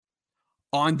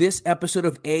On this episode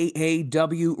of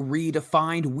AAW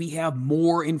Redefined, we have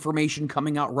more information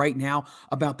coming out right now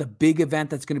about the big event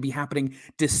that's going to be happening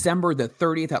December the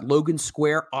 30th at Logan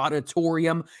Square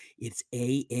Auditorium. It's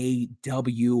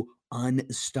AAW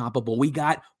Unstoppable. We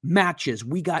got matches,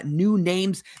 we got new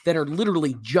names that are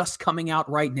literally just coming out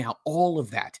right now. All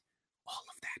of that,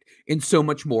 and so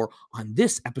much more on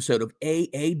this episode of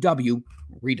AAW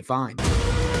Redefined.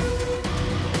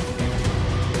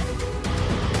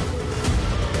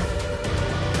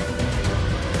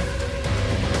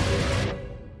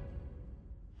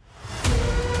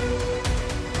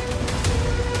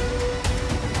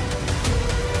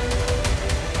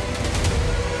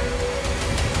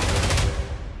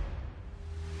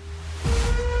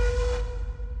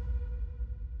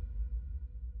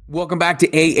 Welcome back to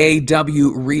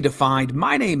AAW Redefined.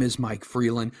 My name is Mike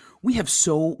Freland. We have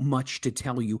so much to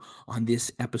tell you on this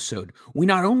episode. We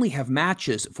not only have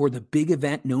matches for the big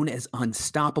event known as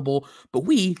Unstoppable, but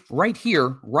we, right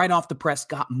here, right off the press,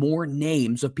 got more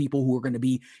names of people who are going to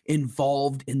be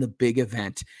involved in the big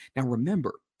event. Now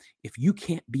remember, if you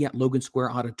can't be at Logan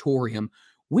Square Auditorium,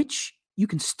 which you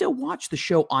can still watch the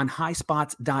show on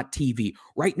highspots.tv.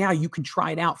 Right now, you can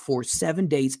try it out for 7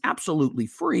 days absolutely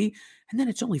free, and then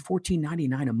it's only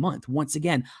 $14.99 a month. Once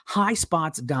again,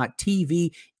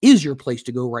 highspots.tv is your place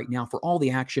to go right now for all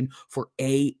the action for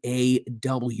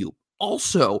AAW.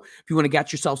 Also, if you want to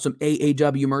get yourself some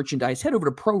AAW merchandise, head over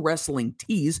to Pro Wrestling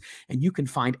Tees, and you can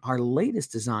find our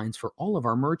latest designs for all of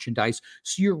our merchandise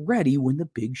so you're ready when the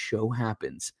big show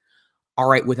happens. All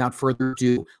right, without further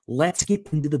ado, let's get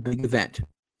into the big event.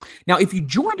 Now, if you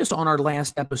joined us on our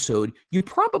last episode, you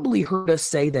probably heard us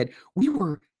say that we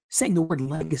were saying the word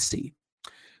legacy.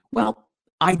 Well,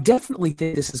 I definitely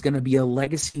think this is going to be a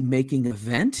legacy-making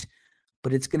event,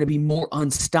 but it's going to be more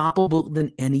unstoppable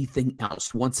than anything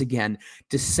else. Once again,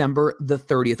 December the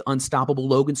 30th, Unstoppable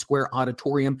Logan Square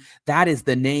Auditorium. That is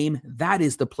the name. That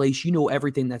is the place. You know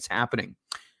everything that's happening.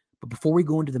 But before we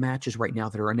go into the matches right now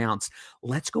that are announced,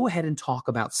 let's go ahead and talk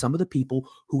about some of the people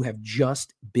who have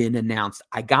just been announced.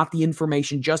 I got the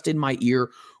information just in my ear.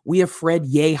 We have Fred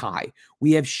Yehi.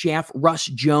 We have Chef Russ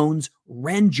Jones.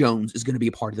 Ren Jones is going to be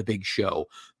a part of the big show.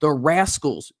 The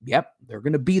Rascals, yep, they're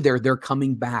going to be there. They're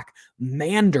coming back.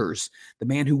 Manders, the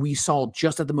man who we saw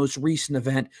just at the most recent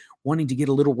event, wanting to get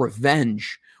a little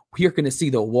revenge. We are going to see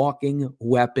the walking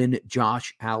weapon,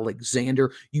 Josh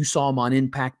Alexander. You saw him on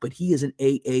Impact, but he is an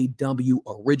AAW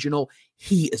original.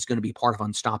 He is going to be part of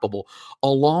Unstoppable,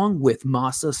 along with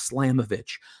Masa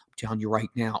Slamovich. I'm telling you right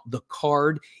now, the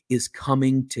card is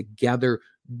coming together.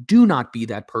 Do not be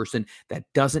that person that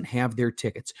doesn't have their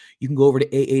tickets. You can go over to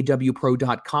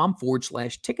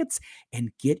aawpro.com/tickets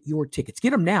and get your tickets.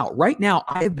 Get them now. Right now,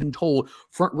 I have been told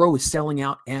front row is selling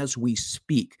out as we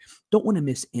speak. Don't want to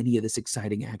miss any of this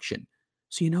exciting action.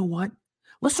 So you know what?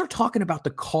 Let's start talking about the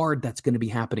card that's going to be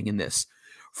happening in this.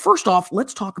 First off,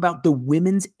 let's talk about the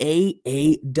Women's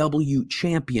AAW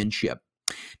Championship.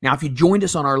 Now, if you joined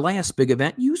us on our last big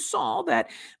event, you saw that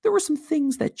there were some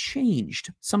things that changed.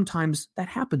 Sometimes that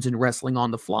happens in wrestling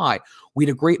on the fly. We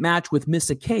had a great match with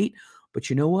Missa Kate, but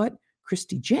you know what?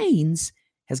 Christy Janes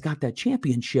has got that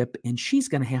championship, and she's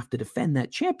going to have to defend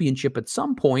that championship at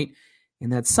some point, and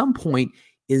that some point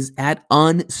is at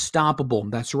Unstoppable.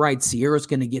 That's right. Sierra's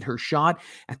going to get her shot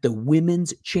at the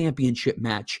Women's Championship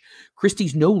match.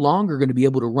 Christy's no longer going to be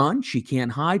able to run. She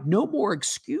can't hide. No more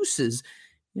excuses,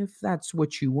 if that's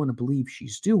what you want to believe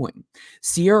she's doing.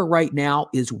 Sierra right now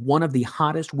is one of the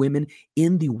hottest women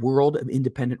in the world of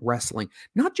independent wrestling,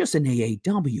 not just in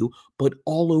AAW, but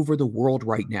all over the world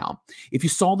right now. If you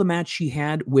saw the match she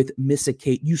had with Missa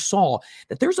Kate, you saw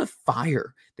that there's a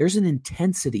fire, there's an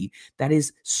intensity that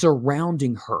is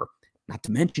surrounding her. Not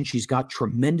to mention, she's got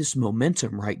tremendous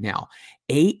momentum right now.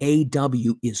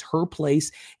 AAW is her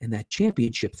place, and that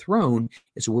championship throne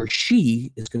is where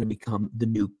she is going to become the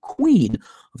new queen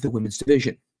of the women's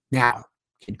division. Now,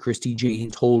 can Christy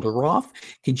Janes hold her off?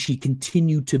 Can she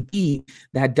continue to be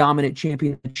that dominant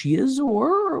champion that she is,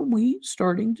 or are we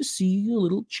starting to see a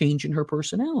little change in her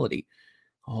personality?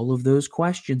 All of those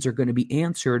questions are going to be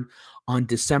answered on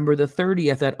December the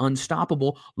 30th at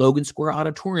Unstoppable Logan Square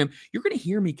Auditorium. You're going to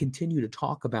hear me continue to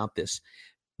talk about this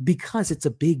because it's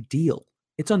a big deal.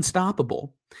 It's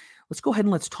Unstoppable. Let's go ahead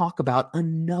and let's talk about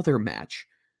another match,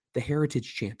 the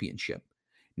Heritage Championship.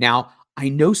 Now, I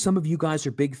know some of you guys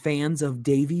are big fans of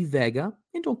Davey Vega,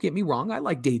 and don't get me wrong, I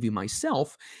like Davey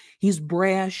myself. He's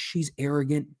brash, he's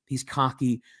arrogant, he's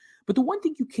cocky. But the one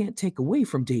thing you can't take away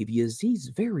from Davey is he's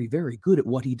very, very good at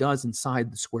what he does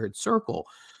inside the squared circle.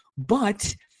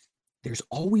 But there's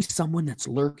always someone that's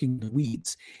lurking in the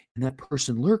weeds, and that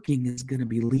person lurking is going to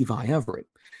be Levi Everett.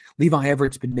 Levi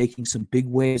Everett's been making some big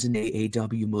waves in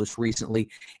AAW most recently,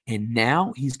 and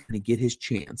now he's going to get his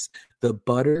chance. The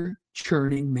butter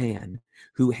churning man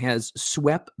who has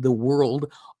swept the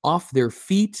world off their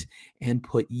feet and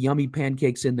put yummy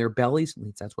pancakes in their bellies, at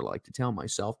least that's what I like to tell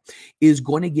myself, is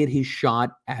going to get his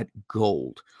shot at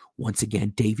gold. Once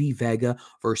again, Davey Vega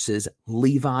versus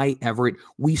Levi Everett.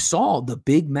 We saw the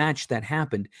big match that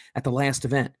happened at the last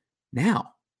event.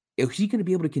 Now, is he going to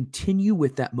be able to continue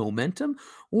with that momentum,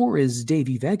 or is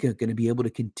Davey Vega going to be able to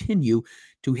continue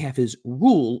to have his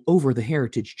rule over the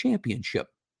Heritage Championship?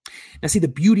 Now, see, the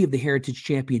beauty of the Heritage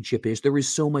Championship is there is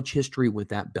so much history with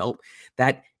that belt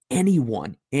that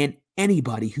anyone and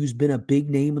anybody who's been a big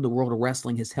name in the world of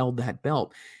wrestling has held that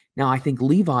belt. Now, I think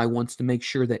Levi wants to make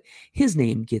sure that his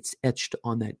name gets etched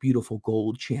on that beautiful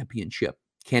gold championship.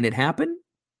 Can it happen?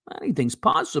 Anything's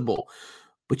possible.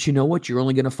 But you know what? You're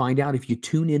only going to find out if you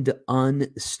tune into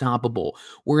Unstoppable.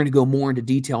 We're going to go more into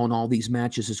detail on all these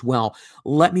matches as well.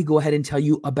 Let me go ahead and tell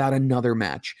you about another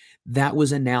match that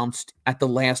was announced at the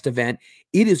last event.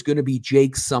 It is going to be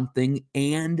Jake Something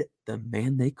and the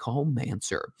man they call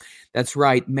Manser. That's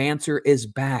right. Manser is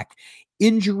back.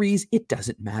 Injuries, it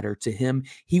doesn't matter to him.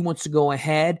 He wants to go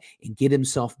ahead and get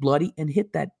himself bloody and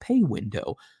hit that pay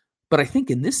window. But I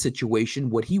think in this situation,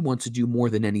 what he wants to do more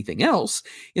than anything else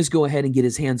is go ahead and get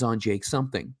his hands on Jake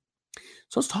Something.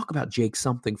 So let's talk about Jake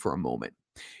Something for a moment.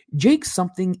 Jake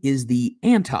Something is the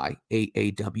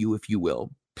anti-AAW, if you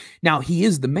will. Now, he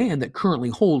is the man that currently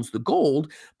holds the gold,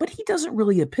 but he doesn't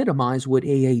really epitomize what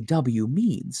AAW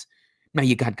means. Now,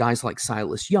 you got guys like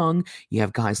Silas Young, you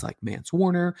have guys like Mance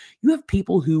Warner, you have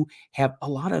people who have a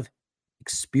lot of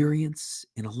experience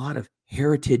and a lot of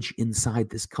heritage inside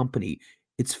this company.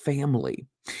 It's family.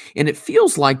 And it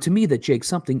feels like to me that Jake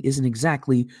Something isn't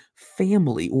exactly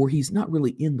family, or he's not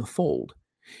really in the fold.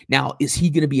 Now, is he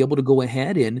going to be able to go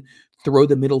ahead and throw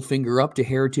the middle finger up to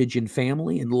heritage and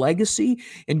family and legacy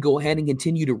and go ahead and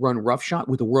continue to run roughshod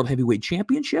with the World Heavyweight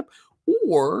Championship?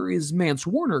 Or is Mance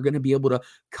Warner going to be able to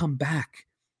come back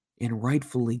and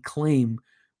rightfully claim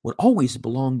what always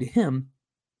belonged to him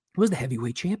was the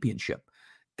Heavyweight Championship?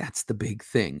 That's the big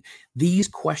thing. These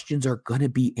questions are going to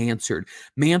be answered.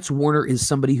 Mance Warner is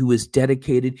somebody who is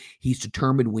dedicated. He's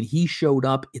determined. When he showed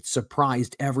up, it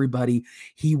surprised everybody.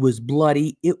 He was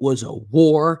bloody. It was a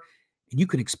war. And you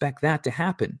can expect that to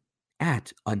happen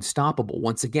at Unstoppable.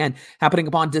 Once again, happening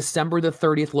upon December the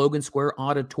 30th, Logan Square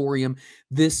Auditorium.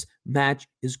 This match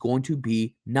is going to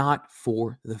be not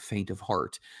for the faint of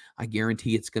heart. I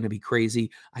guarantee it's going to be crazy.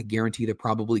 I guarantee they're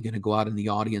probably going to go out in the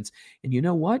audience. And you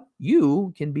know what?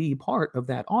 You can be part of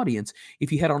that audience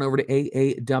if you head on over to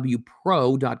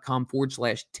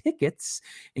aawpro.com/tickets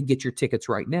and get your tickets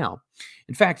right now.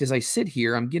 In fact, as I sit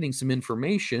here, I'm getting some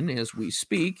information as we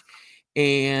speak,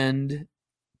 and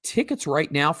tickets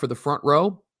right now for the front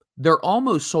row, they're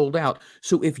almost sold out.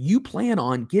 So if you plan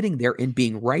on getting there and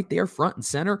being right there front and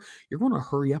center, you're going to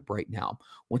hurry up right now.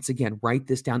 Once again, write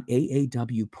this down,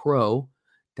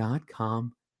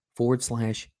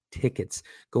 aawpro.com/tickets.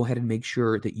 Go ahead and make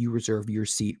sure that you reserve your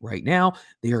seat right now.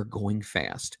 They are going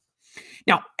fast.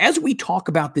 Now, as we talk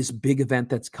about this big event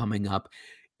that's coming up,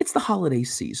 it's the holiday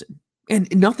season, and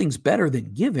nothing's better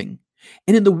than giving.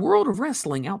 And in the world of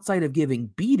wrestling, outside of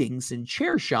giving beatings and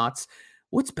chair shots,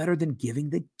 what's better than giving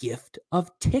the gift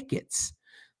of tickets?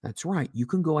 That's right. You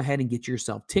can go ahead and get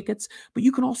yourself tickets, but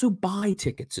you can also buy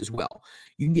tickets as well.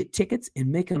 You can get tickets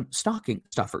and make them stocking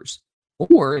stuffers.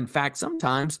 Or, in fact,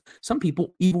 sometimes some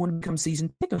people even want to become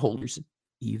season ticket holders.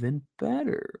 Even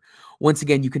better. Once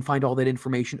again, you can find all that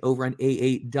information over on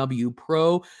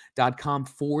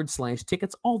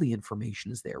aawpro.com/tickets. All the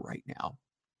information is there right now.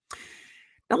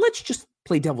 Now, let's just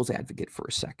play devil's advocate for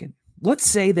a second. Let's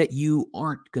say that you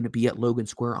aren't going to be at Logan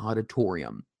Square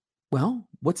Auditorium. Well,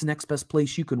 what's the next best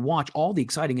place you can watch all the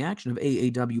exciting action of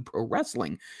AAW Pro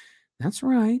Wrestling? That's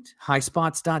right,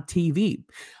 highspots.tv. I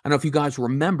don't know if you guys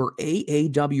remember,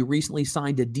 AAW recently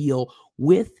signed a deal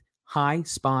with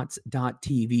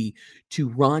highspots.tv to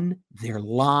run their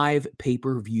live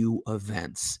pay-per-view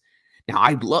events. Now,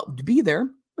 I'd love to be there,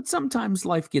 but sometimes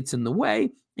life gets in the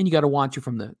way, and you got to watch it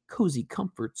from the cozy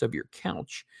comforts of your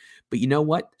couch. But you know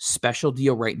what? Special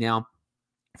deal right now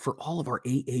for all of our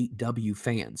AAW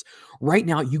fans. Right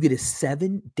now, you get a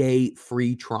 7-day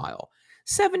free trial.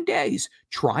 7 days.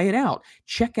 Try it out.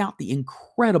 Check out the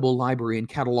incredible library and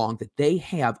catalog that they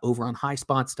have over on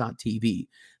highspots.tv.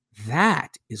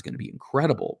 That is going to be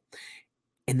incredible.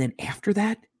 And then after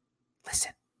that,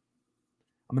 listen,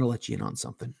 I'm going to let you in on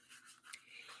something.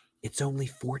 It's only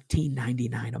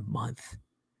 $14.99 a month.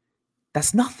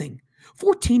 That's nothing.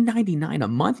 $14.99 a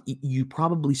month. You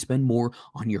probably spend more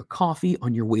on your coffee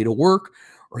on your way to work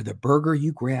or the burger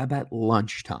you grab at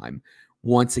lunchtime.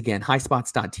 Once again,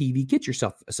 highspots.tv, get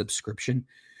yourself a subscription.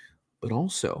 But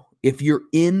also, if you're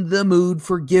in the mood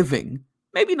for giving,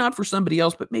 maybe not for somebody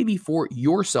else, but maybe for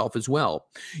yourself as well,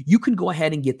 you can go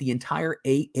ahead and get the entire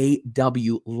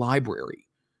AAW library.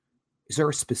 Is there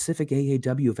a specific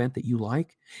AAW event that you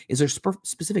like? Is there a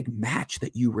specific match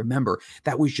that you remember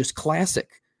that was just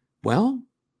classic? Well,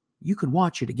 you can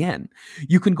watch it again.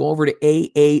 You can go over to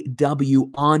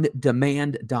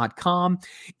aawondemand.com,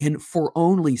 and for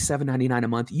only $7.99 a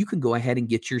month, you can go ahead and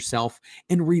get yourself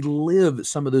and relive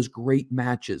some of those great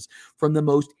matches from the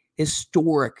most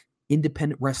historic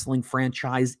independent wrestling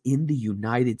franchise in the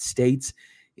United States.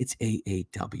 It's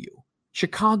AAW.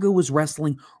 Chicago is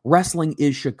wrestling. Wrestling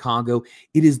is Chicago.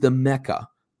 It is the mecca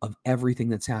of everything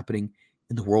that's happening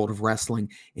in the world of wrestling,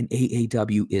 and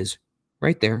AAW is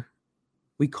right there.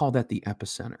 We call that the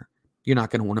epicenter. You're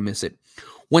not going to want to miss it.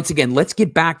 Once again, let's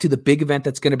get back to the big event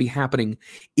that's going to be happening.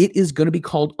 It is going to be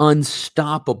called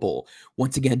Unstoppable.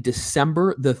 Once again,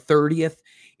 December the 30th.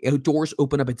 Doors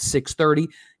open up at 6:30.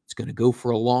 It's going to go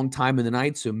for a long time in the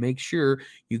night, so make sure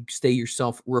you stay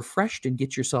yourself refreshed and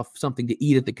get yourself something to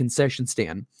eat at the concession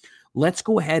stand. Let's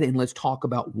go ahead and let's talk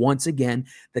about, once again,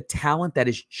 the talent that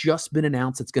has just been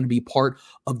announced that's going to be part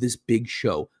of this big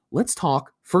show. Let's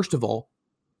talk, first of all,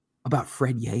 about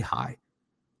Fred Yehi,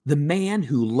 the man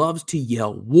who loves to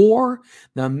yell war,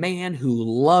 the man who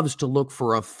loves to look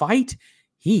for a fight.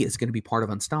 He is going to be part of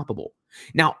Unstoppable.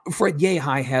 Now, Fred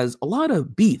Yehi has a lot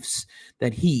of beefs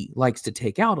that he likes to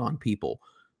take out on people.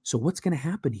 So what's going to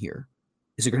happen here?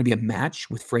 Is there going to be a match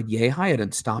with Fred Yehi at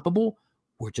Unstoppable?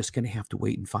 We're just going to have to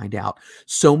wait and find out.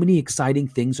 So many exciting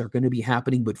things are going to be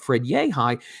happening, but Fred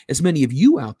Yehi, as many of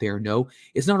you out there know,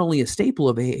 is not only a staple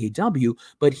of AAW,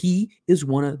 but he is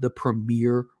one of the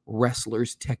premier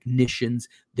wrestlers, technicians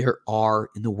there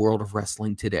are in the world of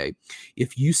wrestling today.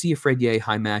 If you see a Fred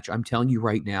Yehi match, I'm telling you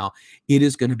right now, it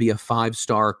is going to be a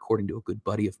 5-star, according to a good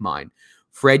buddy of mine.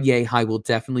 Fred Yehi will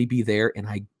definitely be there, and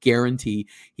I guarantee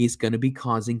he's going to be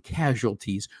causing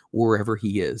casualties wherever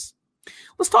he is.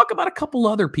 Let's talk about a couple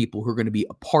other people who are going to be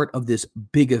a part of this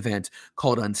big event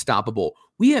called Unstoppable.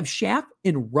 We have Shaq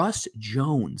and Russ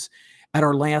Jones at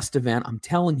our last event. I'm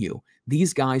telling you,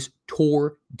 these guys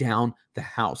tore down the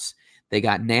house. They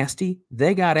got nasty.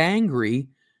 They got angry.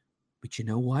 But you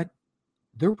know what?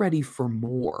 They're ready for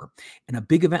more. And a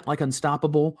big event like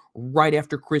Unstoppable right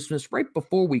after Christmas, right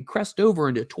before we crest over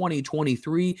into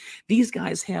 2023, these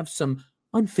guys have some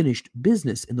unfinished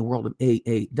business in the world of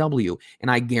AAW. And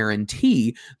I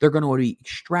guarantee they're going to be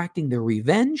extracting their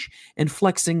revenge and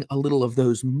flexing a little of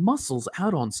those muscles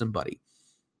out on somebody.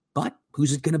 But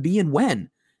who's it going to be and when?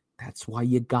 That's why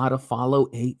you got to follow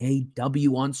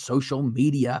AAW on social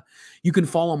media. You can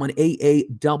follow them on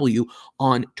AAW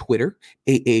on Twitter,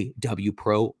 AAW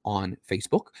Pro on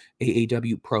Facebook,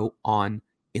 AAW Pro on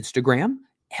Instagram,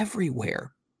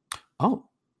 everywhere. Oh,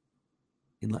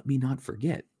 and let me not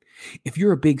forget, if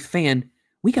you're a big fan,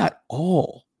 we got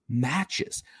all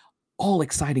matches, all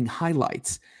exciting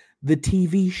highlights, the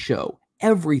TV show,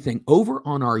 everything over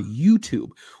on our YouTube.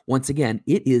 Once again,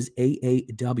 it is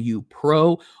AAW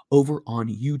Pro over on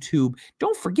YouTube.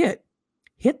 Don't forget,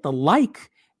 hit the like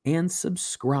and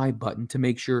subscribe button to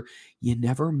make sure you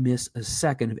never miss a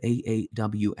second of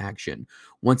AAW action.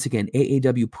 Once again,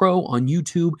 AAW Pro on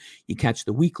YouTube. You catch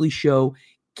the weekly show.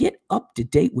 Get up to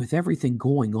date with everything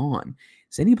going on.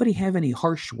 Does anybody have any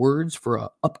harsh words for an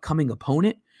upcoming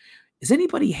opponent? Does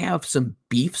anybody have some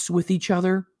beefs with each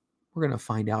other? We're going to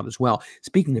find out as well.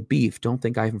 Speaking of beef, don't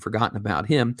think I haven't forgotten about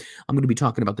him. I'm going to be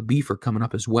talking about the beefer coming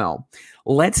up as well.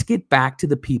 Let's get back to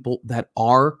the people that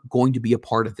are going to be a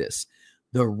part of this.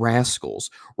 The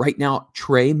Rascals. Right now,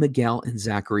 Trey Miguel and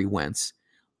Zachary Wentz,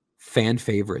 fan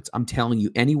favorites. I'm telling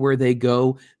you, anywhere they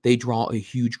go, they draw a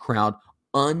huge crowd.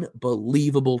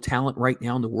 Unbelievable talent right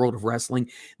now in the world of wrestling.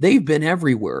 They've been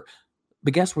everywhere.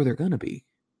 But guess where they're going to be?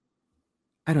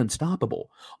 At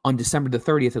Unstoppable on December the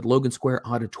 30th at Logan Square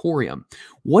Auditorium.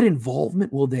 What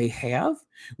involvement will they have?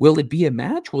 Will it be a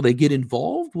match? Will they get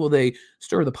involved? Will they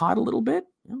stir the pot a little bit?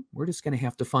 Well, we're just going to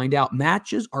have to find out.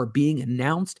 Matches are being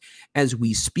announced as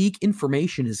we speak.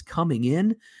 Information is coming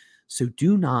in. So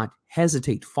do not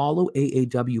hesitate. Follow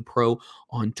AAW Pro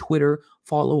on Twitter.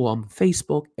 Follow on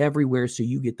Facebook, everywhere, so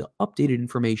you get the updated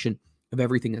information of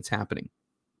everything that's happening.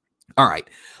 All right,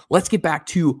 let's get back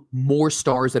to more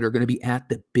stars that are going to be at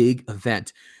the big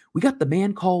event. We got the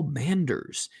man called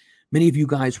Manders. Many of you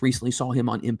guys recently saw him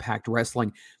on Impact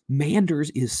Wrestling. Manders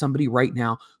is somebody right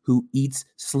now who eats,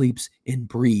 sleeps, and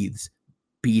breathes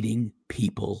beating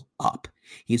people up.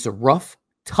 He's a rough,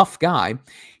 tough guy.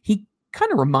 He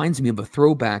kind of reminds me of a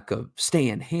throwback of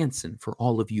Stan Hansen for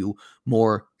all of you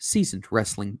more seasoned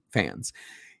wrestling fans.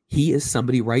 He is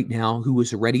somebody right now who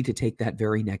is ready to take that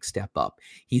very next step up.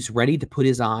 He's ready to put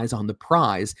his eyes on the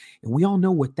prize, and we all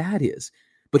know what that is.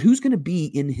 But who's going to be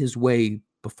in his way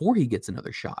before he gets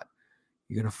another shot?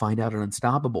 You're going to find out at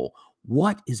Unstoppable.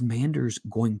 What is Manders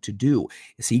going to do?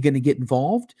 Is he going to get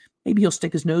involved? Maybe he'll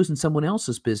stick his nose in someone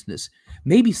else's business.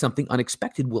 Maybe something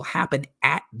unexpected will happen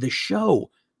at the show.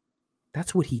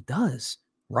 That's what he does,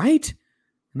 right?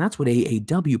 And that's what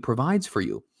AAW provides for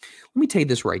you. Let me tell you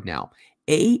this right now.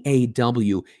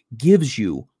 AAW gives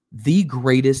you the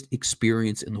greatest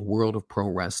experience in the world of pro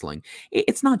wrestling.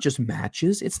 It's not just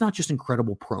matches. It's not just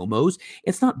incredible promos.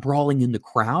 It's not brawling in the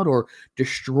crowd or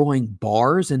destroying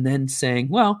bars and then saying,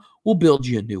 well, we'll build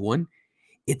you a new one.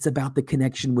 It's about the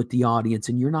connection with the audience,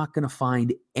 and you're not going to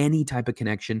find any type of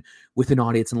connection with an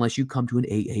audience unless you come to an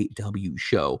AAW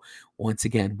show. Once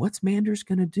again, what's Manders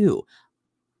going to do?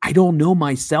 I don't know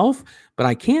myself, but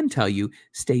I can tell you,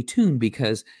 stay tuned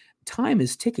because time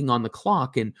is ticking on the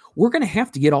clock, and we're going to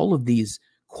have to get all of these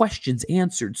questions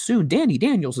answered soon. Danny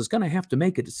Daniels is going to have to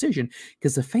make a decision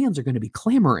because the fans are going to be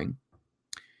clamoring.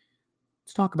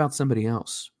 Let's talk about somebody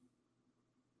else.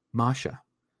 Masha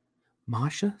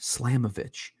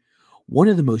Slamovich, one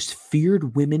of the most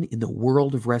feared women in the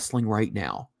world of wrestling right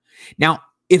now. Now,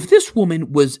 if this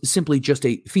woman was simply just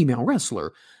a female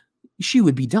wrestler, she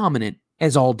would be dominant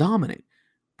as all dominant.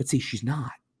 But see, she's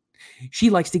not. She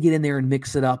likes to get in there and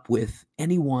mix it up with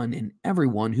anyone and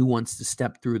everyone who wants to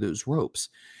step through those ropes.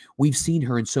 We've seen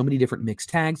her in so many different mixed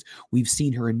tags. We've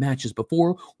seen her in matches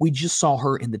before. We just saw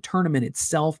her in the tournament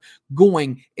itself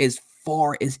going as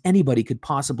far as anybody could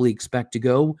possibly expect to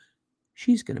go.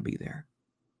 She's going to be there.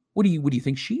 What do you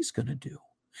think she's going to do?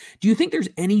 Do you think there's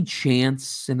any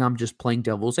chance, and I'm just playing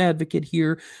devil's advocate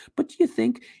here, but do you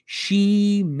think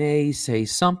she may say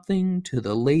something to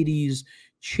the ladies'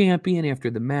 champion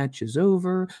after the match is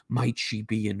over? Might she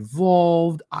be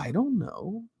involved? I don't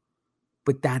know.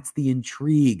 But that's the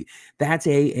intrigue. That's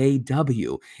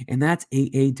AAW, and that's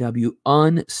AAW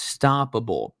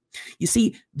Unstoppable. You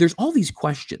see, there's all these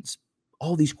questions,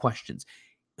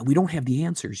 and we don't have the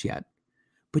answers yet.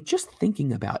 But just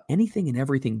thinking about anything and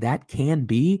everything that can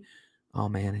be, oh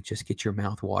man, it just gets your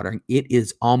mouth watering. It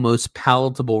is almost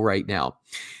palatable right now.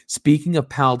 Speaking of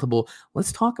palatable,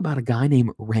 let's talk about a guy named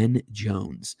Ren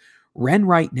Jones. Ren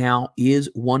right now is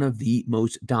one of the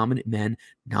most dominant men,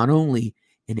 not only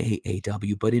in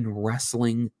AAW, but in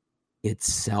wrestling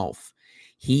itself.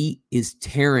 He is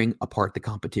tearing apart the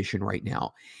competition right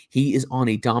now. He is on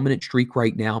a dominant streak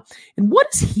right now. And what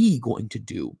is he going to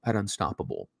do at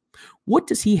Unstoppable? What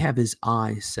does he have his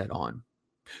eyes set on?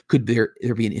 Could there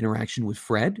be an interaction with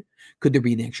Fred? Could there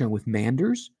be an interaction with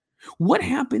Manders? What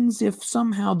happens if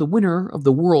somehow the winner of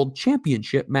the World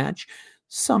Championship match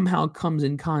somehow comes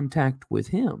in contact with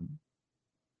him?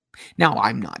 Now,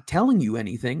 I'm not telling you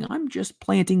anything. I'm just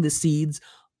planting the seeds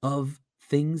of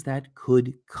things that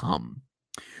could come.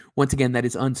 Once again, that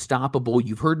is Unstoppable.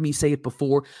 You've heard me say it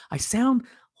before. I sound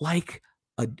like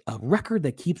a record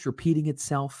that keeps repeating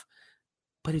itself.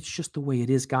 But it's just the way it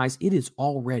is, guys. It is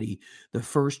already the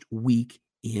first week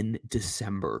in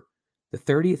December. The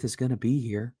 30th is going to be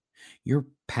here. You're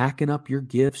packing up your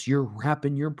gifts. You're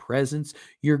wrapping your presents.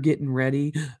 You're getting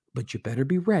ready. But you better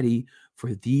be ready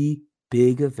for the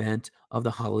big event of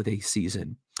the holiday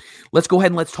season. Let's go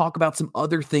ahead and let's talk about some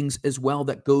other things as well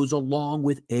that goes along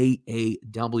with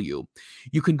AAW.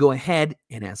 You can go ahead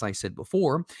and, as I said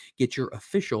before, get your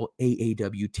official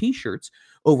AAW t-shirts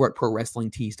over at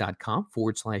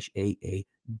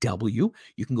prowrestlingtees.com/AAW.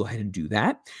 You can go ahead and do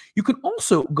that. You can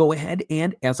also go ahead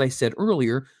and, as I said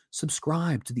earlier,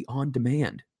 subscribe to the On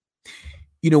Demand.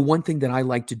 You know, one thing that I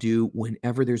like to do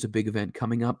whenever there's a big event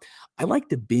coming up, I like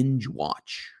to binge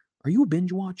watch. Are you a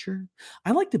binge watcher?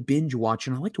 I like to binge watch,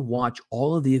 and I like to watch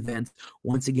all of the events,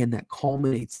 once again, that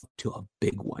culminates to a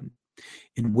big one.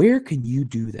 And where can you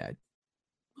do that?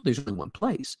 Well, there's only one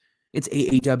place. It's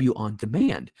AAW On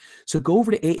Demand. So go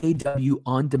over to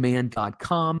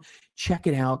aawondemand.com. Check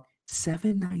it out.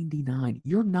 $7.99.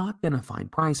 You're not going to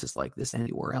find prices like this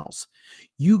anywhere else.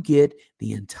 You get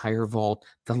the entire vault,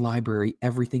 the library,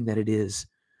 everything that it is.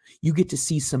 You get to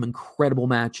see some incredible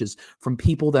matches from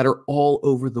people that are all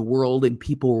over the world and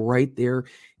people right there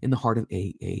in the heart of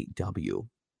AAW.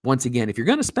 Once again, if you're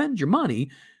going to spend your money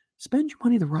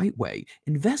the right way.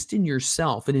 Invest in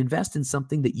yourself and invest in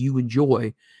something that you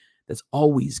enjoy that's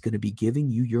always going to be giving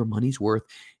you your money's worth,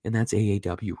 and that's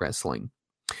AAW Wrestling.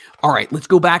 All right, let's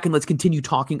go back and let's continue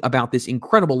talking about this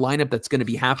incredible lineup that's going to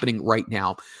be happening right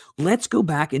now. Let's go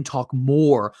back and talk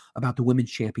more about the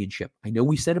Women's Championship. I know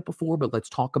we said it before, but let's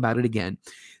talk about it again.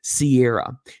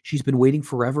 Sierra, she's been waiting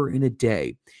forever and a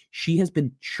day. She has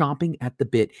been chomping at the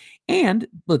bit. And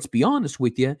let's be honest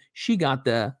with you, she got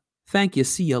the thank you,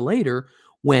 see you later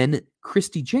when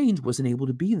Christy James wasn't able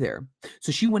to be there.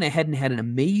 So she went ahead and had an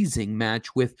amazing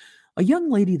match with a young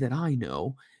lady that I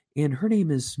know, and her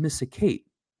name is Missa Kate,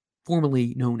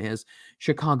 formerly known as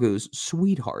Chicago's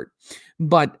sweetheart.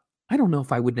 But I don't know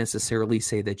if I would necessarily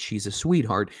say that she's a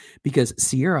sweetheart, because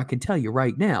Sierra can tell you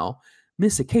right now,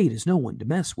 Missa Kate is no one to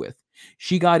mess with.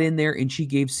 She got in there and she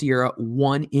gave Sierra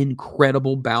one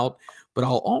incredible bout. But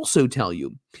I'll also tell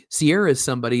you, Sierra is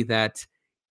somebody that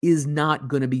is not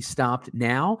going to be stopped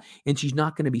now, and she's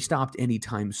not going to be stopped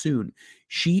anytime soon.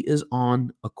 She is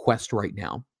on a quest right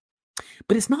now.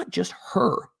 But it's not just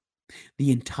her.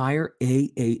 The entire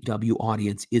AAW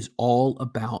audience is all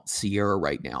about Sierra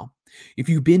right now. If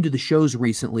you've been to the shows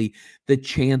recently, the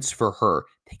chants for her,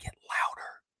 they get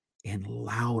louder and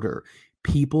louder.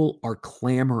 People are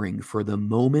clamoring for the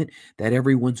moment that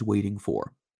everyone's waiting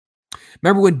for.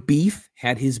 Remember when Beef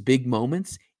had his big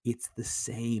moments? It's the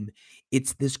same.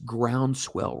 It's this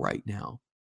groundswell right now.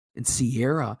 And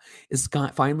Sierra is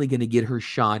finally going to get her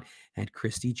shot at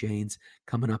Christy James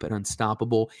coming up at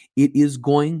Unstoppable. It is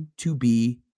going to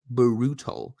be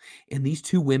brutal. And these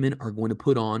two women are going to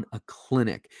put on a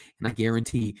clinic. And I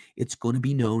guarantee it's going to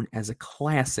be known as a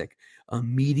classic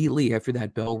immediately after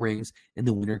that bell rings and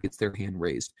the winner gets their hand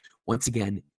raised. Once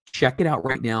again, check it out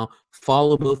right now.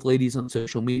 Follow both ladies on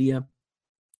social media.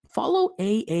 Follow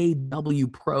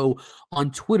AAW Pro on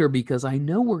Twitter, because I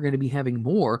know we're going to be having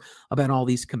more about all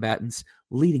these combatants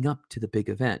leading up to the big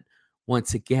event.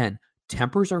 Once again,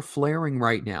 tempers are flaring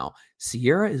right now.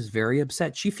 Sierra is very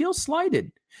upset. She feels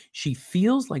slighted. She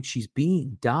feels like she's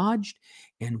being dodged.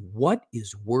 And what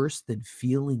is worse than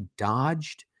feeling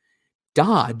dodged?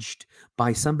 Dodged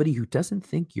by somebody who doesn't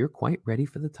think you're quite ready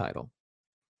for the title.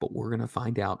 But we're going to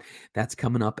find out. That's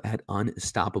coming up at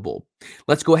Unstoppable.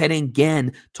 Let's go ahead and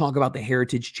again talk about the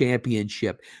Heritage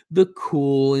Championship. The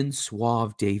cool and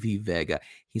suave Davey Vega.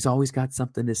 He's always got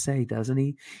something to say, doesn't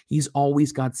he? He's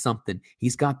always got something.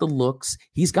 He's got the looks.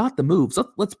 He's got the moves.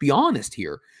 Let's be honest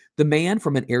here. The man,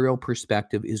 from an aerial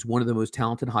perspective, is one of the most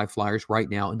talented high flyers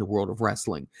right now in the world of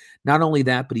wrestling. Not only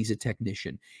that, but he's a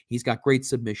technician. He's got great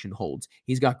submission holds.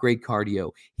 He's got great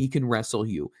cardio. He can wrestle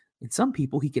you. And some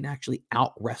people, he can actually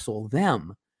out-wrestle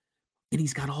them. And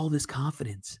he's got all this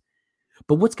confidence.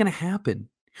 But what's going to happen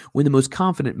when the most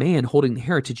confident man holding the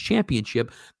Heritage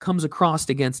Championship comes across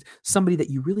against somebody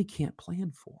that you really can't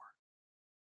plan for?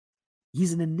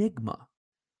 He's an enigma.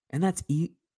 And that's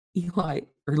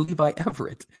Levi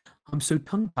Everett. I'm so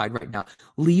tongue-tied right now.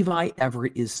 Levi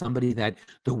Everett is somebody that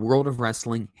the world of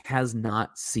wrestling has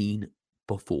not seen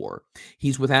before.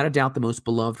 He's without a doubt the most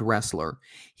beloved wrestler.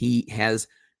 He has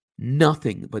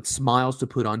nothing but smiles to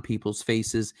put on people's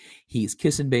faces. He's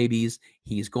kissing babies.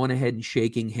 He's going ahead and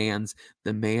shaking hands.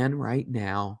 The man right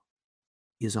now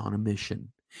is on a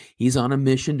mission. He's on a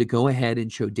mission to go ahead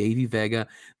and show Davey Vega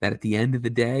that at the end of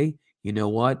the day, you know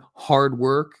what? Hard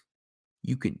work,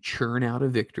 you can churn out a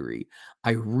victory.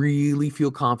 I really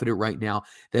feel confident right now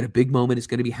that a big moment is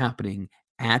going to be happening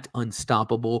at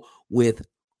Unstoppable with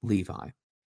Levi.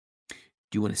 Do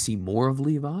you want to see more of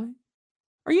Levi?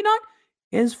 Are you not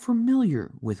as familiar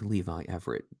with Levi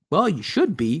Everett? Well, you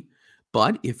should be,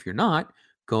 but if you're not,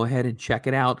 go ahead and check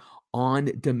it out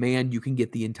on demand. You can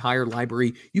get the entire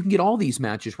library. You can get all these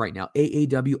matches right now.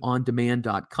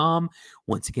 AAWOnDemand.com.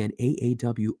 Once again,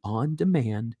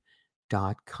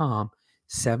 AAWOnDemand.com.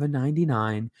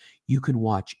 $7.99. You can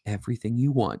watch everything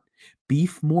you want. Be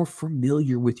more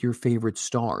familiar with your favorite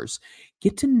stars.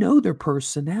 Get to know their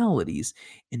personalities,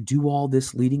 and do all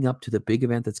this leading up to the big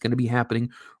event that's going to be happening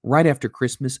right after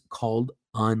Christmas called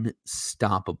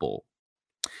Unstoppable.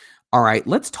 All right,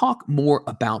 let's talk more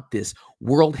about this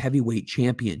World Heavyweight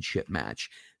Championship match.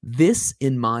 This,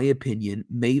 in my opinion,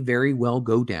 may very well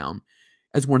go down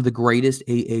as one of the greatest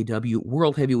AAW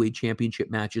World Heavyweight Championship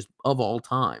matches of all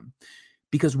time.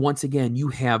 Because once again, you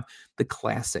have the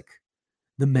classic,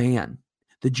 the man,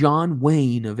 the John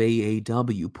Wayne of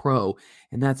AAW Pro,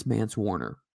 and that's Mance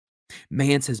Warner.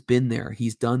 Mance has been there.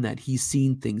 He's done that. He's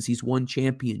seen things. He's won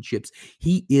championships.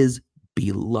 He is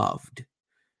beloved.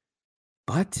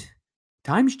 But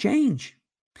times change.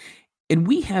 And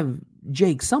we have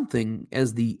Jake Something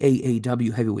as the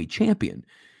AAW Heavyweight Champion.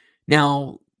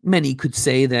 Now, many could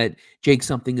say that Jake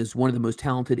Something is one of the most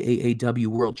talented AAW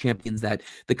World Champions that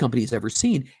the company has ever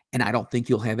seen, and I don't think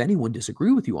you'll have anyone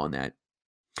disagree with you on that.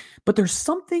 But there's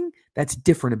something that's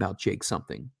different about Jake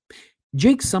Something.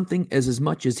 Jake Something, as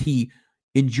much as he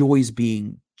enjoys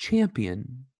being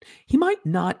champion, he might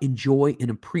not enjoy and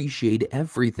appreciate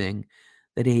everything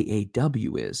that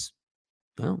AAW is.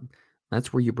 Well,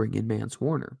 that's where you bring in Mance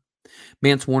Warner.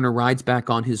 Mance Warner rides back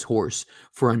on his horse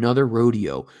for another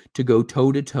rodeo to go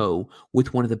toe-to-toe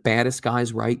with one of the baddest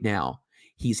guys right now.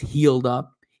 He's healed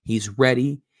up. He's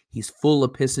ready. He's full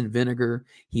of piss and vinegar.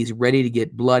 He's ready to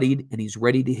get bloodied, and he's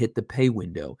ready to hit the pay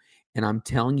window. And I'm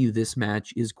telling you, this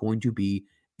match is going to be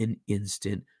an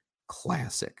instant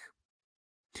classic.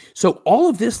 So all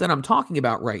of this that I'm talking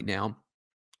about right now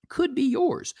could be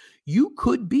yours. You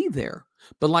could be there.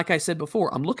 But like I said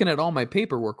before, I'm looking at all my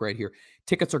paperwork right here.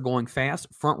 Tickets are going fast.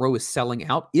 Front row is selling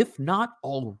out, if not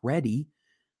already.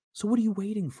 So what are you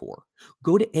waiting for?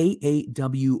 Go to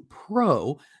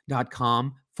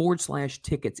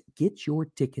aawpro.com/tickets. Get your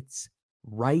tickets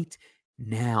right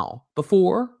now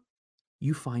before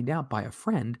you find out by a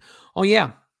friend, oh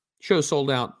yeah, show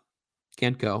sold out.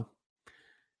 Can't go.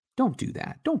 Don't do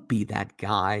that. Don't be that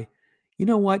guy. You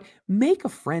know what? Make a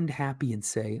friend happy and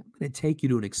say, I'm going to take you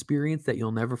to an experience that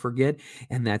you'll never forget.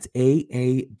 And that's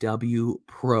AAW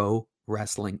Pro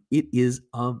Wrestling. It is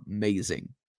amazing.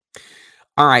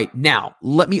 All right, now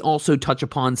let me also touch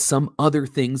upon some other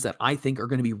things that I think are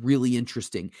going to be really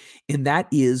interesting. And that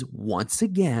is, once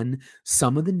again,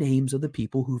 some of the names of the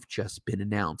people who've just been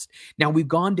announced. Now, we've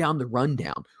gone down the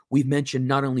rundown. We've mentioned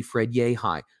not only Fred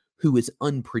Yehi, who is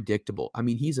unpredictable. I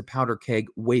mean, he's a powder keg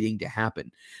waiting to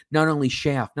happen. Not only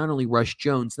Shaft, not only Rush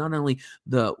Jones, not only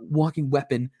the walking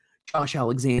weapon, Josh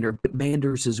Alexander, but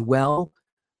Manders as well.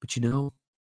 But you know,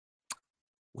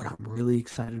 what I'm really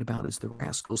excited about is the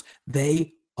Rascals.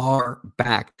 They are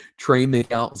back. Trey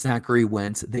Miguel, Zachary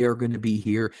Wentz, they are going to be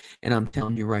here. And I'm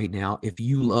telling you right now, if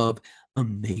you love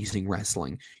amazing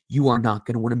wrestling, you are not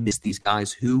going to want to miss these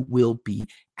guys who will be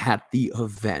at the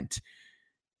event.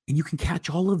 And you can catch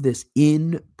all of this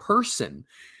in person,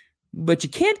 but you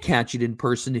can't catch it in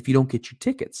person if you don't get your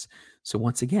tickets. So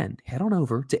once again, head on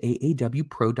over to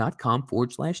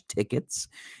aawpro.com/tickets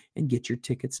and get your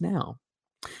tickets now.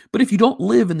 But if you don't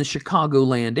live in the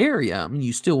Chicagoland area and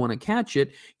you still want to catch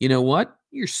it, you know what?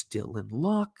 You're still in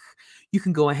luck. You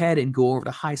can go ahead and go over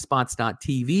to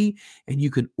highspots.tv and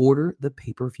you can order the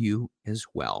pay-per-view as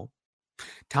well.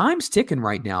 Time's ticking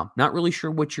right now. Not really sure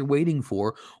what you're waiting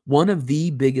for. One of the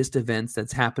biggest events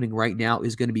that's happening right now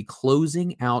is going to be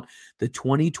closing out the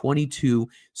 2022,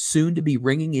 soon to be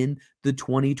ringing in the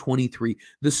 2023.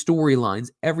 The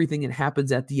storylines, everything that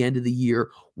happens at the end of the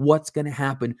year, what's going to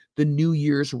happen. The New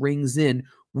Year's rings in.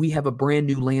 We have a brand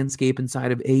new landscape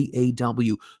inside of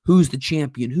AAW. Who's the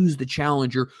champion? Who's the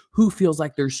challenger? Who feels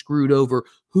like they're screwed over?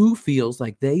 Who feels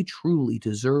like they truly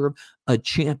deserve a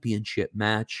championship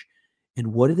match?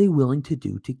 And what are they willing to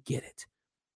do to get it?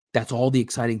 That's all the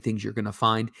exciting things you're going to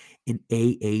find in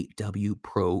AAW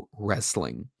Pro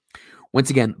Wrestling. Once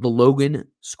again, the Logan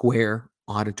Square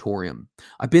Auditorium.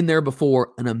 I've been there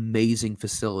before, an amazing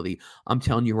facility. I'm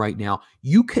telling you right now,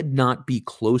 you could not be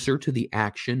closer to the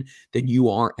action than you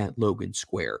are at Logan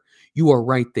Square. You are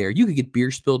right there. You could get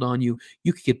beer spilled on you.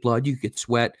 You could get blood. You could get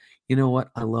sweat. You know what?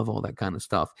 I love all that kind of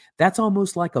stuff. That's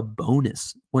almost like a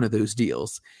bonus, one of those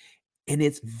deals. And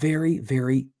it's very,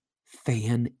 very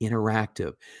fan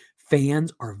interactive.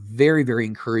 Fans are very, very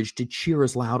encouraged to cheer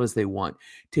as loud as they want,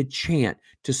 to chant,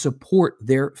 to support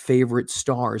their favorite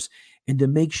stars, and to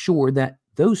make sure that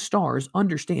those stars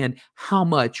understand how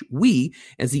much we,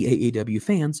 as the AAW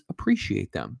fans,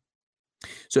 appreciate them.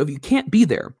 So if you can't be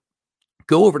there,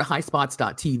 go over to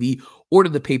highspots.tv, order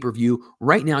the pay-per-view.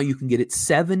 Right now, you can get it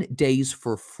 7 days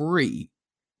for free.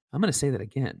 I'm going to say that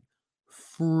again.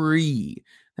 Free.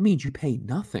 That means you pay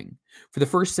nothing for the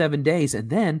first 7 days. And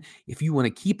then if you want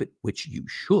to keep it, which you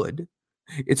should,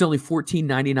 it's only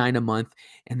 $14.99 a month.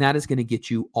 And that is going to get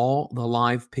you all the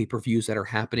live pay-per-views that are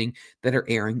happening, that are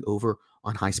airing over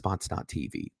on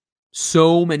highspots.tv.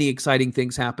 So many exciting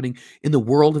things happening in the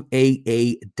world of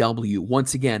AAW.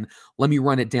 Once again, let me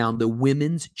run it down. The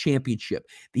Women's Championship,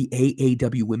 the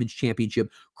AAW Women's Championship,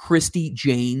 Christy,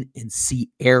 Jane, and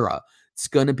Sierra. It's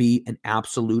going to be an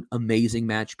absolute amazing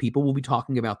match. People will be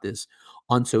talking about this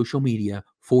on social media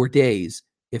for days,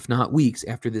 if not weeks,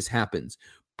 after this happens.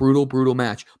 Brutal, brutal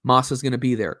match. Masa's going to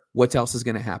be there. What else is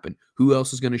going to happen? Who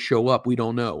else is going to show up? We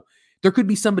don't know. There could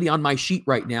be somebody on my sheet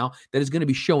right now that is going to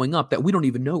be showing up that we don't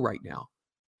even know right now.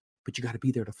 But you got to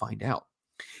be there to find out.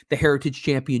 The Heritage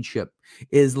Championship.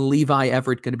 Is Levi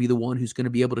Everett going to be the one who's going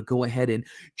to be able to go ahead and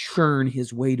churn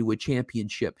his way to a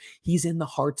championship? He's in the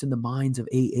hearts and the minds of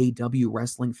AAW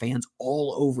wrestling fans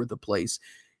all over the place,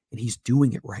 and he's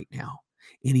doing it right now.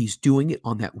 And he's doing it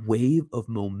on that wave of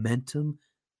momentum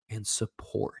and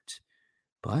support.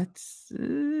 But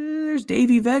there's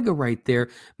Davey Vega right there.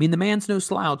 I mean, the man's no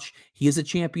slouch. He is a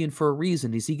champion for a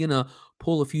reason. Is he going to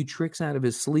pull a few tricks out of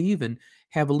his sleeve and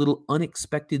have a little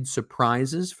unexpected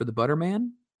surprises for the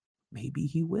Butterman? Maybe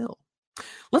he will.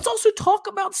 Let's also talk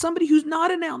about somebody who's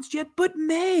not announced yet, but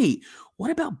may.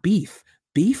 What about Beef?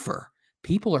 Beefer.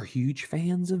 People are huge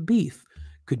fans of Beef.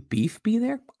 Could Beef be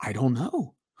there? I don't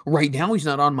know. Right now, he's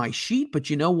not on my sheet, but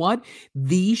you know what?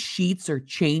 These sheets are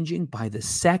changing by the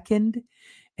second.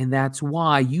 And that's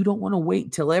why you don't want to wait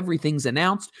until everything's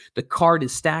announced. The card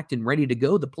is stacked and ready to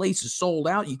go. The place is sold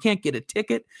out. You can't get a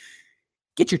ticket.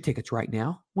 Get your tickets right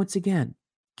now. Once again,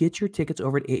 get your tickets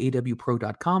over at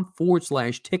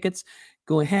aawpro.com/tickets.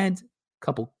 Go ahead,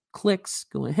 couple clicks,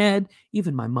 go ahead.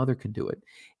 Even my mother can do it.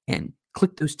 And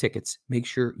click those tickets. Make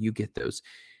sure you get those.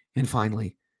 And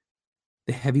finally,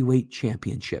 the heavyweight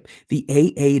championship, the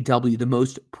AAW, the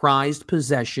most prized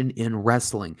possession in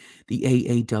wrestling, the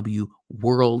AAW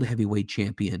World Heavyweight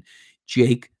Champion,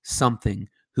 Jake something,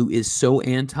 who is so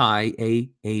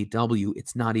anti-AAW,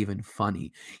 it's not even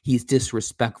funny. He's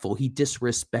disrespectful. He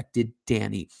disrespected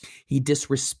Danny. He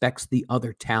disrespects the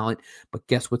other talent. But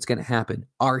guess what's going to happen?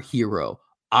 Our hero,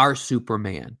 our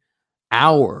Superman,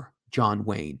 our John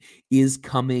Wayne is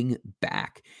coming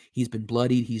back. He's been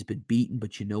bloodied. He's been beaten.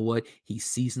 But you know what? He's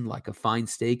seasoned like a fine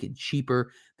steak and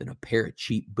cheaper than a pair of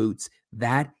cheap boots.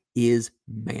 That is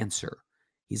Manser.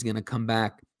 He's going to come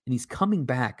back, and he's coming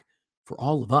back for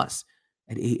all of us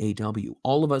at AAW.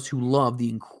 All of us who love the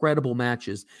incredible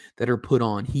matches that are put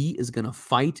on. He is going to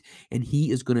fight, and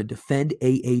he is going to defend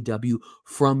AAW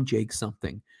from Jake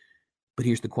something. But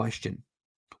here's the question.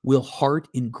 Will heart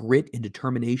and grit and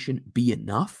determination be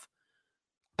enough?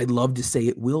 I'd love to say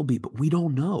it will be, but we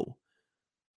don't know.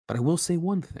 But I will say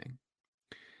one thing.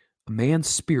 A man's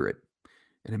spirit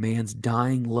and a man's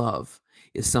dying love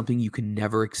is something you can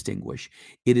never extinguish.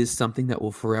 It is something that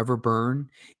will forever burn.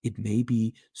 It may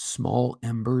be small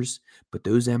embers, but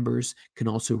those embers can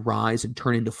also rise and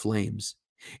turn into flames.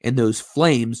 And those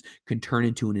flames can turn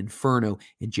into an inferno.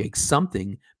 And Jake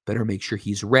something better make sure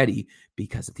he's ready,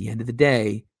 because at the end of the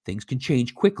day, things can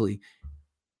change quickly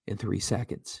in 3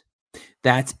 seconds.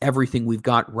 That's everything we've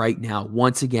got right now.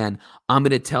 Once again, I'm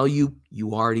going to tell you,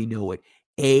 you already know it.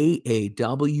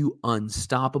 AAW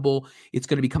Unstoppable. It's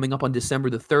going to be coming up on December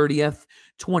the 30th,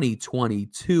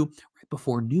 2022, right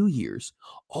before New Year's.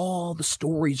 All the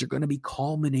stories are going to be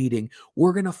culminating.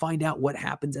 We're going to find out what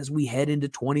happens as we head into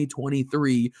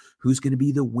 2023. Who's going to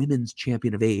be the women's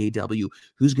champion of AAW?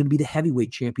 Who's going to be the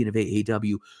heavyweight champion of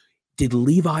AAW? Did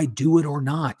Levi do it or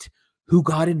not? Who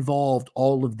got involved?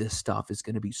 All of this stuff is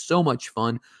going to be so much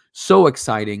fun, so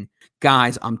exciting.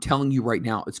 Guys, I'm telling you right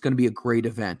now, it's going to be a great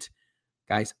event.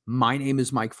 Guys, my name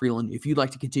is Mike Freland. If you'd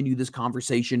like to continue this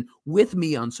conversation with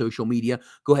me on social media,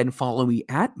 go ahead and follow me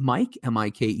at Mike,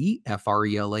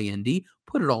 MikeFreland.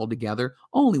 Put it all together,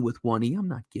 only with one E. I'm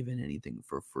not giving anything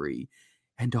for free.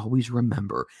 And always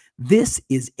remember, this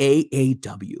is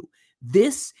AAW.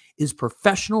 This is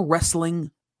professional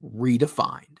wrestling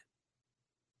redefined.